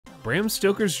Bram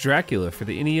Stoker's Dracula for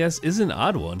the NES is an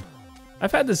odd one.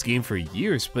 I've had this game for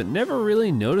years, but never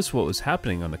really noticed what was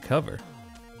happening on the cover.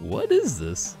 What is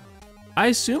this? I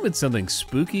assume it's something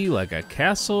spooky like a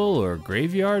castle or a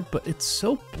graveyard, but it's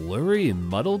so blurry and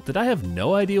muddled that I have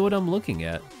no idea what I'm looking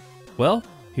at. Well,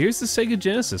 here's the Sega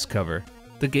Genesis cover,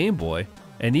 the Game Boy,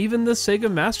 and even the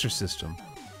Sega Master System.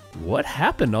 What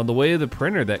happened on the way of the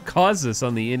printer that caused this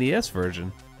on the NES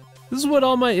version? This is what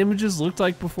all my images looked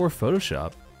like before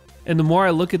Photoshop. And the more I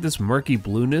look at this murky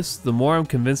blueness, the more I'm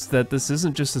convinced that this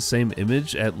isn't just the same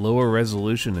image at lower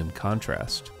resolution and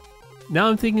contrast. Now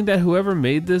I'm thinking that whoever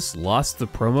made this lost the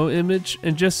promo image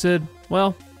and just said,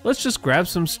 well, let's just grab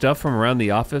some stuff from around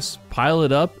the office, pile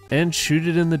it up, and shoot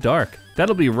it in the dark.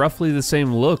 That'll be roughly the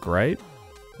same look, right?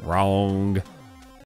 Wrong.